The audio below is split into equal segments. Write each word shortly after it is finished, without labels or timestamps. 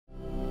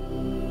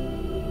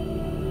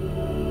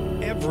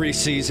Every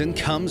season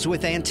comes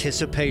with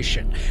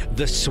anticipation,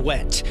 the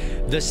sweat,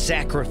 the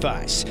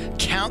sacrifice,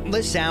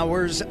 countless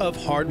hours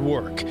of hard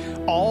work,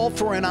 all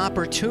for an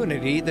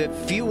opportunity that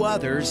few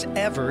others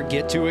ever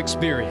get to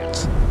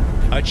experience.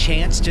 A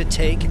chance to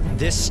take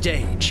this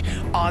stage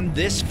on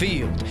this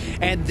field,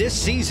 and this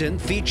season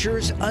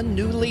features a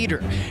new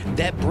leader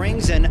that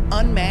brings an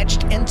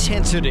unmatched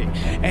intensity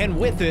and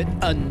with it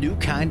a new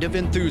kind of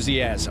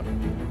enthusiasm.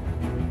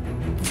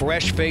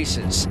 Fresh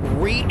faces,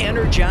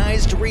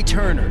 re-energized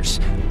returners,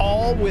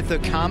 all with a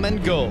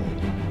common goal.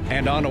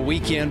 And on a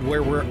weekend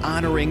where we're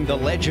honoring the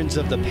legends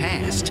of the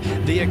past,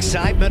 the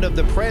excitement of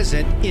the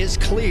present is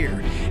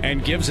clear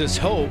and gives us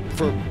hope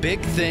for big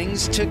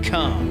things to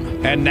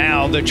come. And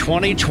now the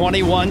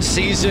 2021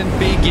 season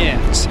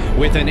begins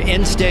with an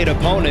in-state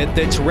opponent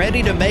that's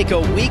ready to make a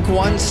Week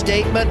 1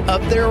 statement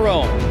of their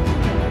own.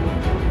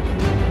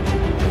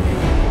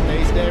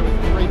 Day with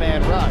a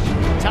three-man rush.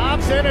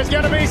 Thompson is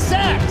going to be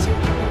sacked.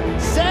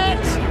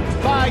 Sacked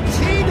by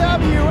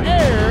T.W.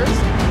 Ayers.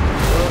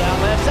 Throw down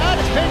left side.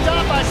 It's picked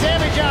off by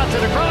Sammy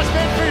Johnson across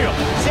midfield.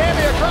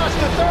 Sammy across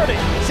the 30.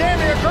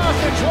 Sammy across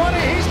the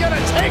 20. He's going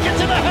to take it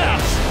to the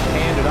house.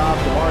 Handed off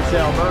to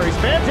Marcel Murray.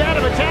 Spins out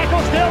of a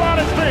tackle, still on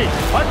his feet.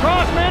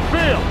 Across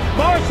midfield.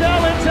 Marcel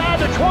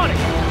inside the 20.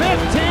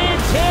 15,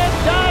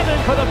 10,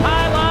 diving for the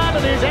pylon,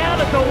 and he's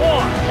out at the 1.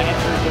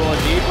 Patrick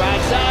going deep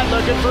right side,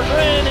 looking for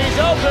Green. He's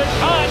open,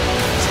 caught.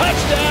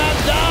 Touchdown,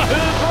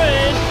 Dahu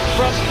Green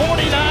from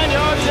 49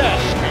 yards out.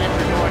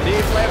 Patrick going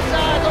deep left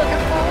side,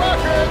 looking for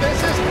Rucker.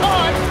 This is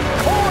caught.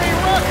 Corey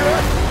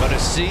Rucker. But a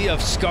sea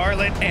of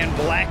scarlet and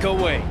black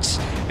awaits,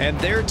 and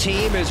their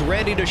team is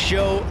ready to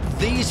show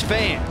these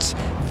fans,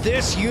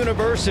 this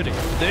university,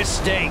 this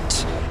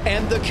state,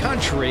 and the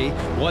country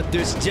what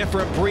this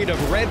different breed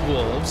of Red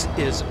Wolves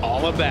is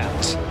all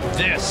about.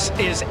 This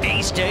is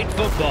A-State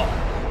football.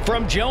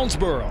 From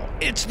Jonesboro,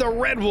 it's the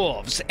Red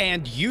Wolves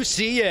and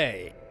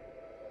UCA.